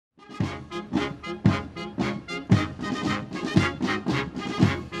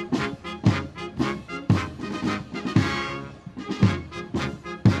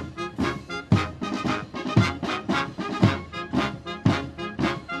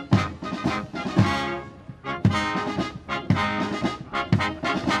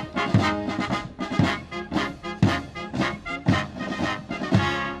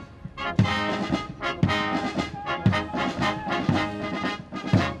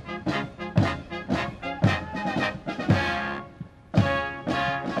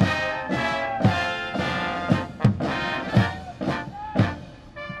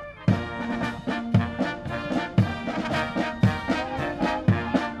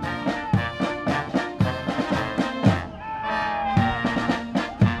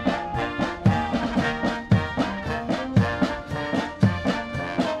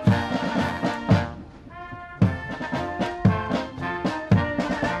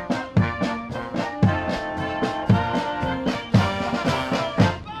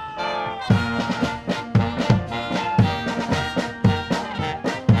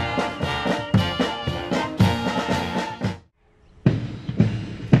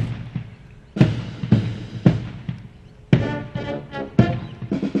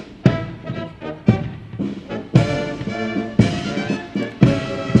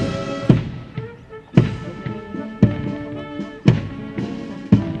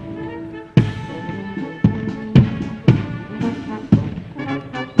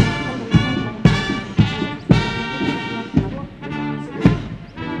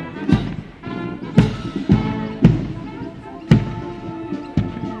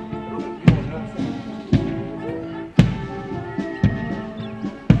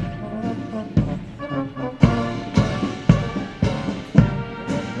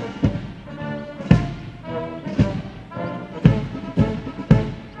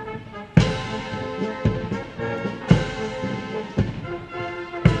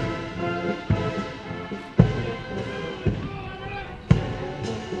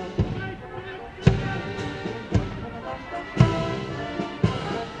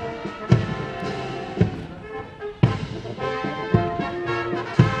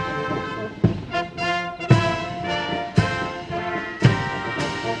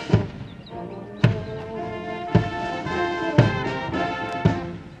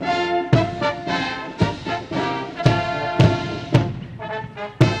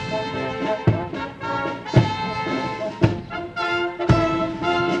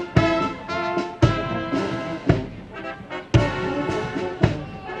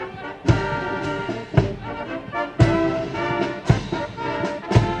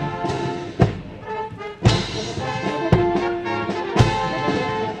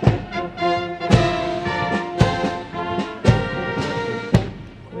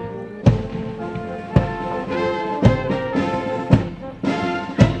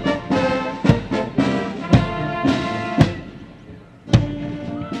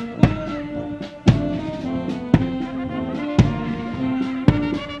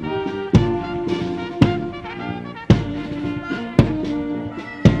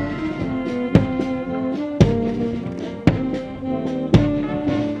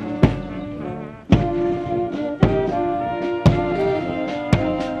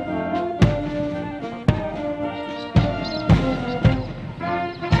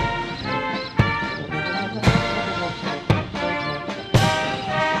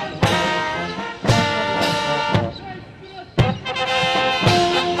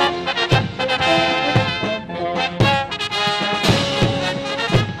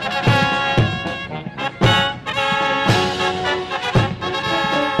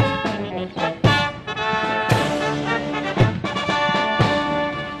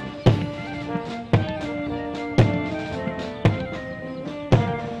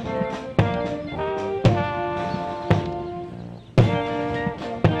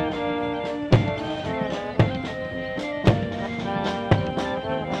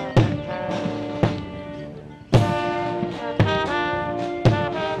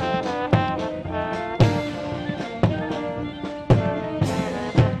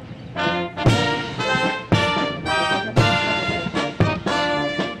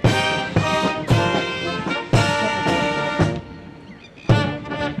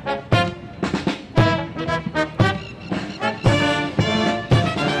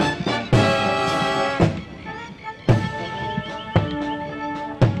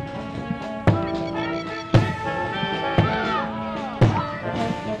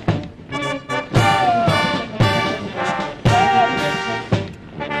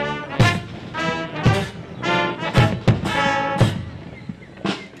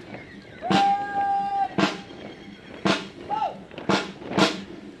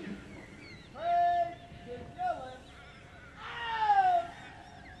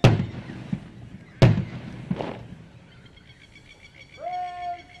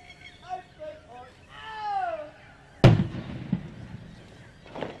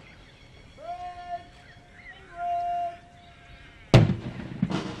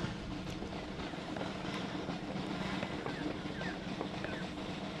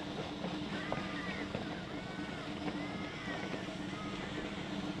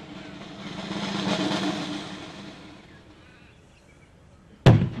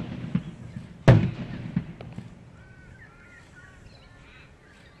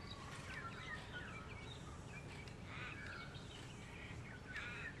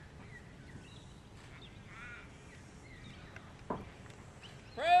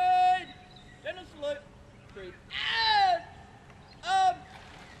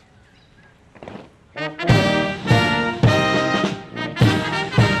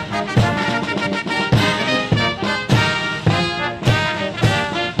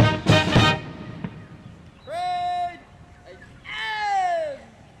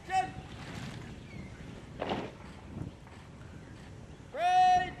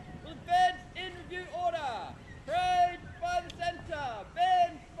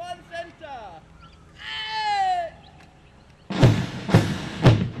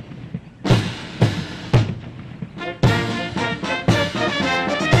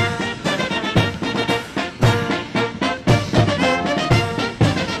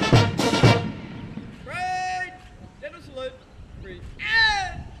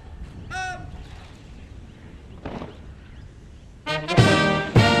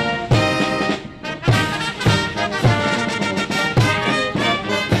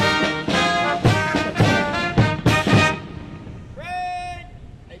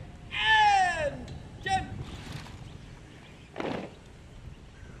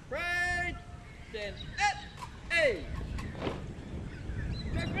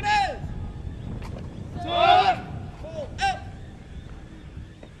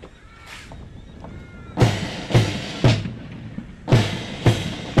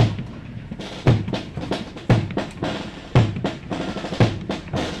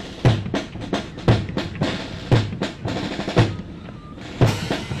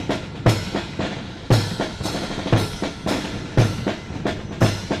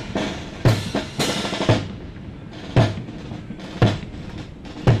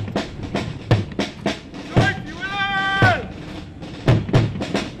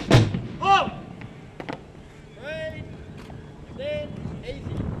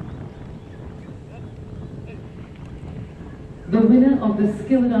winner of the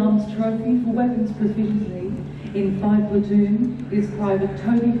Skill at Arms Trophy for Weapons Proficiency in 5 Platoon is Private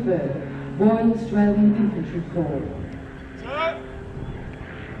Tony Firth, Royal Australian Infantry Corps. Sir.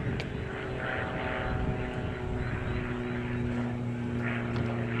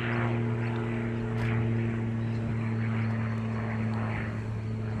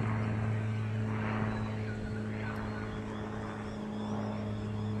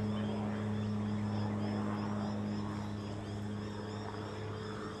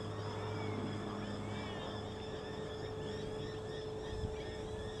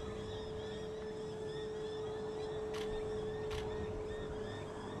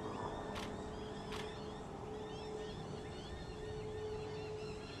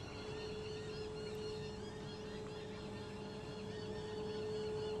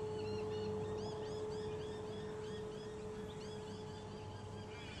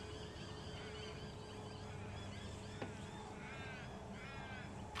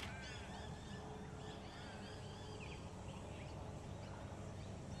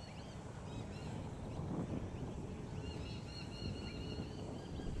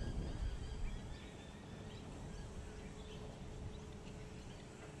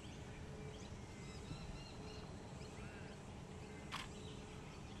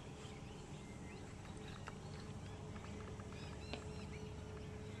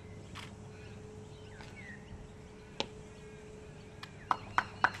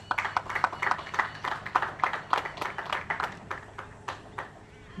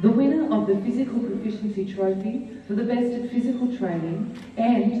 The winner of the Physical Proficiency Trophy for the Best at Physical Training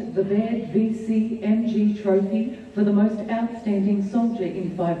and the Baird VCMG Trophy for the Most Outstanding Soldier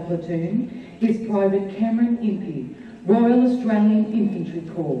in 5 Platoon is Private Cameron Impey, Royal Australian Infantry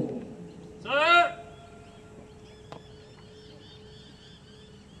Corps. Sir.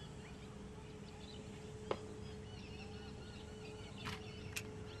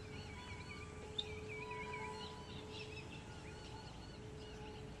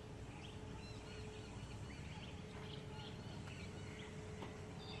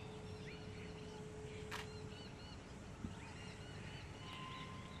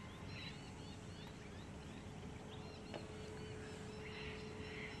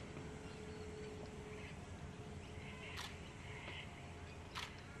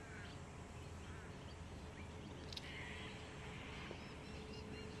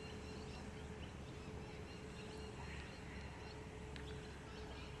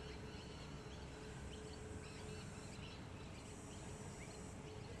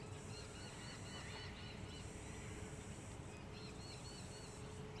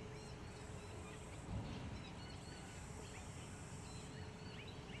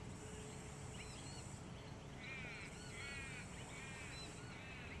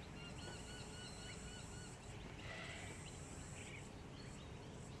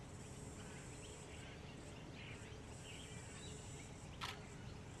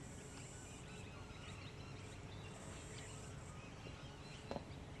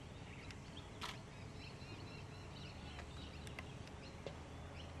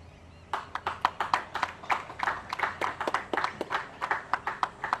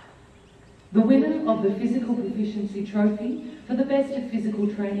 The winner of the Physical Proficiency Trophy for the Best at Physical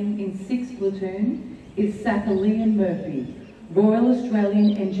Training in 6 Platoon is Sapper Liam Murphy, Royal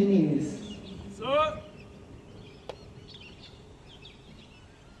Australian Engineers. Sir.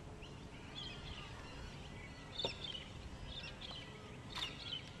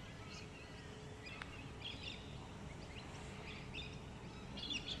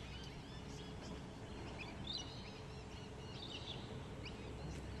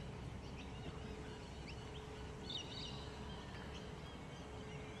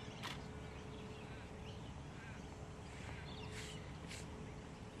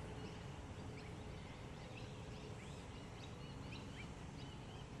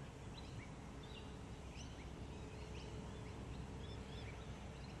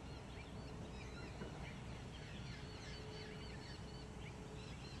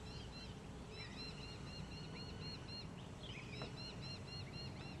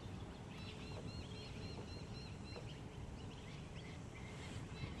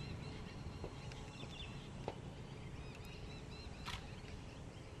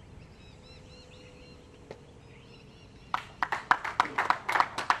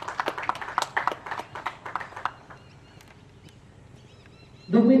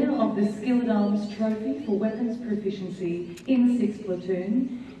 The winner of the Skill at Arms Trophy for Weapons Proficiency in 6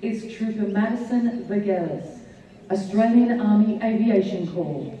 Platoon is Trooper Madison Vagelis, Australian Army Aviation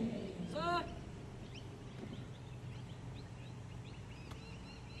Corps. Sir.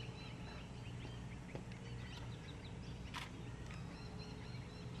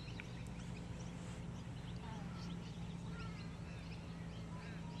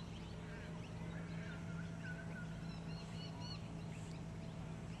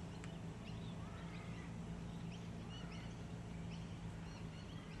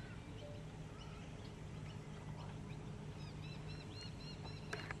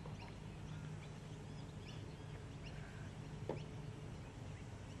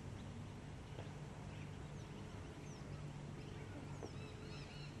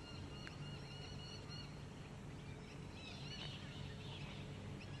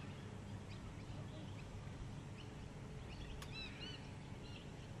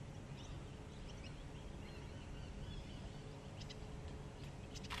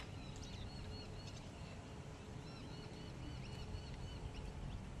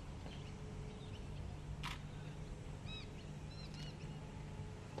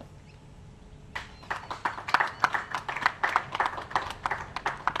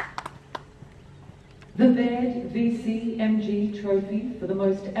 The Baird VCMG Trophy for the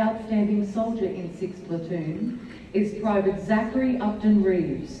most outstanding soldier in 6th Platoon is Private Zachary Upton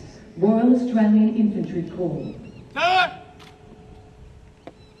Reeves, Royal Australian Infantry Corps. Sir!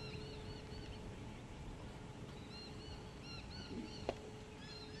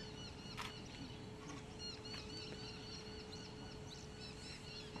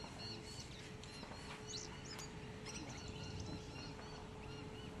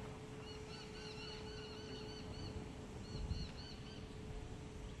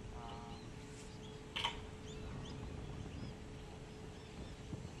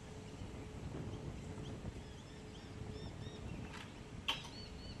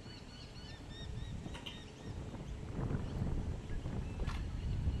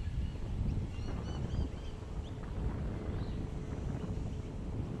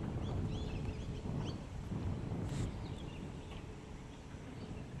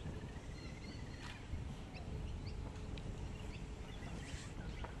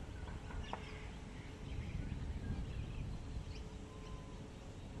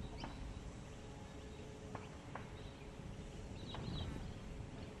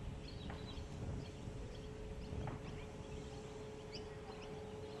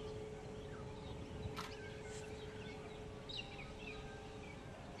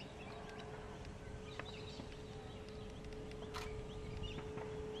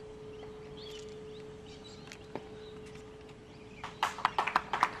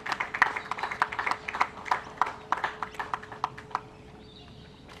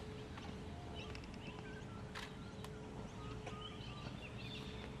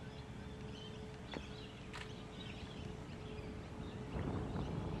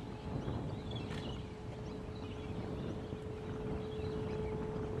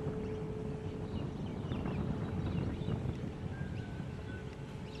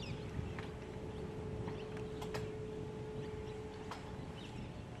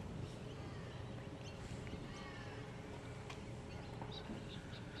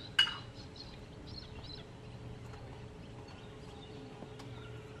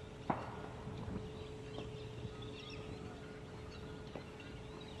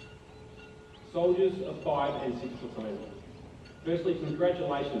 Soldiers of 5 and 6 Platoon. Firstly,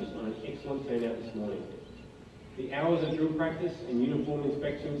 congratulations on an excellent turnout this morning. The hours of drill practice and uniform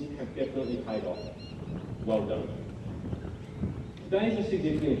inspections have definitely paid off. Well done. Today is a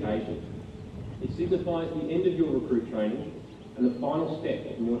significant occasion. It signifies the end of your recruit training and the final step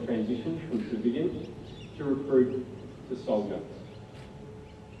in your transition from civilian to recruit to soldier.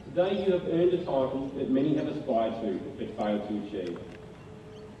 Today you have earned a title that many have aspired to but failed to achieve.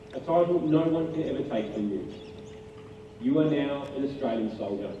 A title no one can ever take from you. You are now an Australian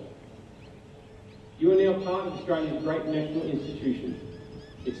soldier. You are now part of Australia's great national institution,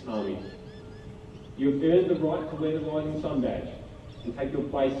 its Army. You have earned the right to wear the rising sun badge and take your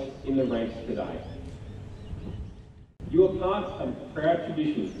place in the ranks today. You are part of a proud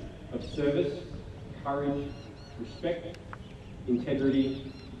tradition of service, courage, respect,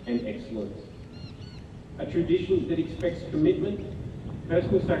 integrity and excellence. A tradition that expects commitment,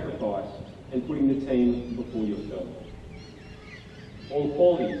 personal sacrifice and putting the team before yourself. All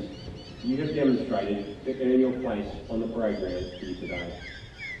qualities you have demonstrated to earn your place on the parade ground here today.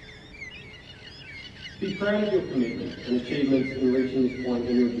 Be proud of your commitment and achievements in reaching this point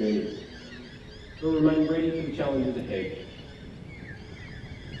in your journey, but remain ready for the challenges ahead.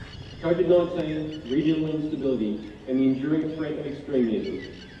 COVID-19, regional instability and the enduring threat of extremism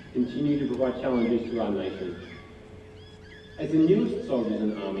continue to provide challenges to our nation. As the newest soldiers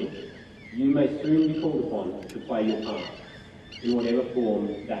in the Army, you may soon be called upon to play your part, in whatever form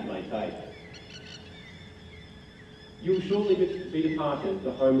that may take. You will shortly be departing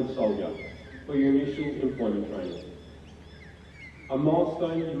the home of the soldier for your initial employment training. A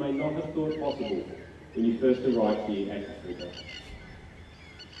milestone you may not have thought possible when you first arrived here at Kapooka.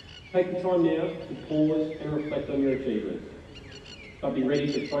 Take the time now to pause and reflect on your achievements, but be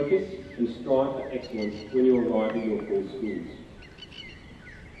ready to focus and strive for excellence when you arrive at your core schools.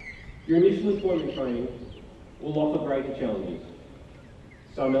 Your initial employment training will offer greater challenges.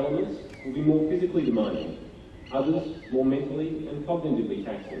 Some elements will be more physically demanding, others more mentally and cognitively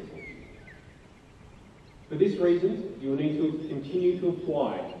taxing. For this reason, you will need to continue to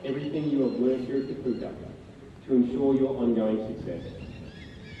apply everything you have learned here at Kapooka to ensure your ongoing success.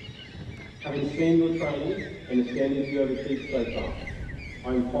 Having seen your training and the standards you have achieved so far,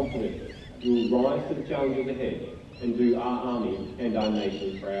 I am confident you will rise to the challenges ahead and do our Army and our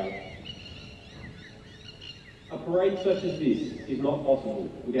nation proud. A parade such as this is not possible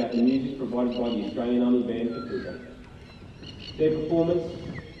without the music provided by the Australian Army Band Kapooka. Their performance,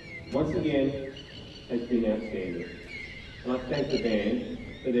 once again, has been outstanding, and I thank the band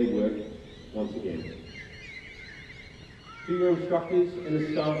for their work once again. To your instructors and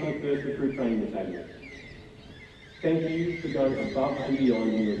the staff of the 1st Recruit Training Battalion, thank you for going above and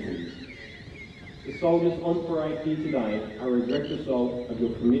beyond in your duties. The soldiers on parade here today are a direct result of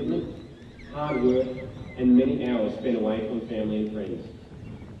your commitment, hard work, and many hours spent away from family and friends.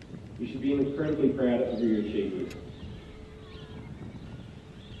 You should be incredibly proud of your achievements.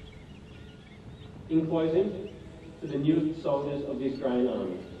 In closing, to the newest soldiers of the Australian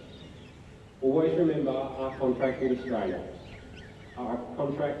Army, always remember our contract with Australia, our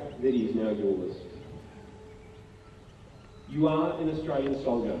contract that is now yours. You are an Australian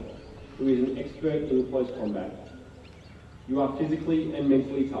soldier who is an expert in close combat. You are physically and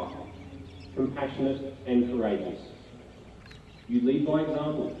mentally tough, compassionate and courageous. You lead by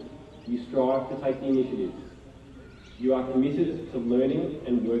example. You strive to take the initiative. You are committed to learning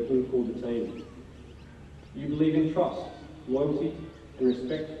and working for the team. You believe in trust, loyalty and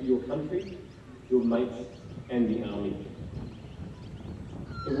respect for your country, your mates and the Army.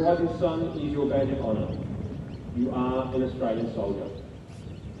 The rising sun is your badge of honour. You are an Australian soldier.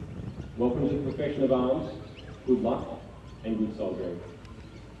 Welcome to the profession of arms. Good luck and good soldiering.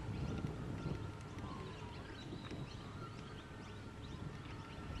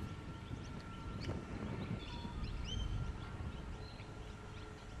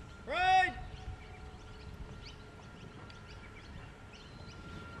 Right!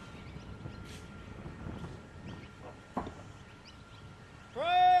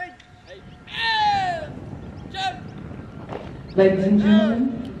 Right! And jump! Ladies and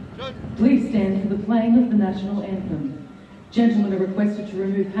gentlemen, please stand for the playing of the national anthem. Gentlemen are requested to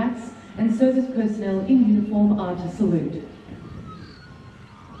remove hats, and service personnel in uniform are to salute.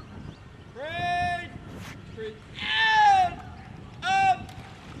 Right! Straight and up!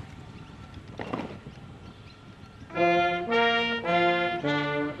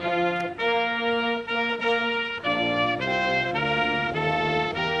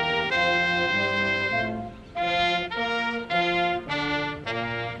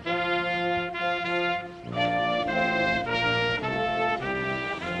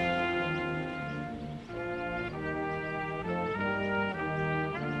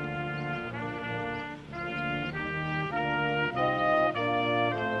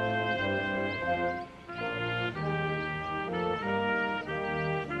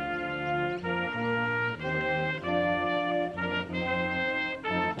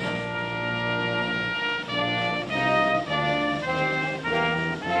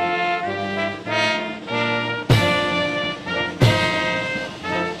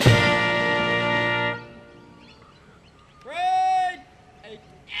 Right!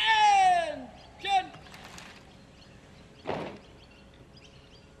 And jump!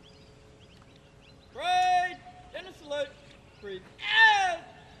 Right! And a salute. Breathe out!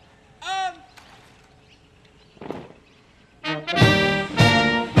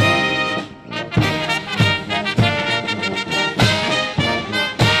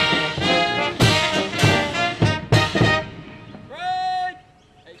 Right!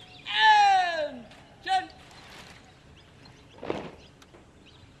 And jump!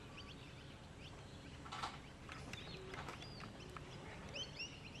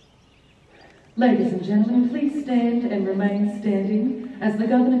 Ladies and gentlemen, please stand and remain standing as the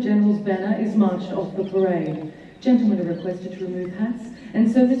Governor-General's banner is marched off the parade. Gentlemen are requested to remove hats,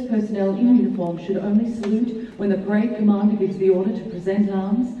 and service personnel in uniform should only salute when the parade commander gives the order to present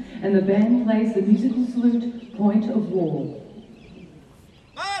arms and the band plays the musical salute, Point of War.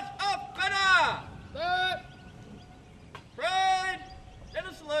 March up, banner! Third. Right! And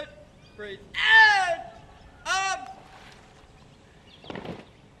a salute. Breathe out! Up!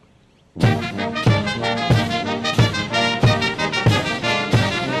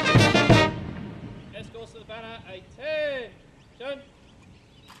 Escorts to the banner, 18.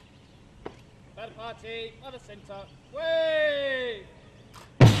 Banner party, other centre, way!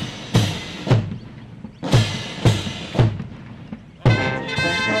 Banner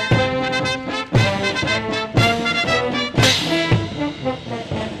party.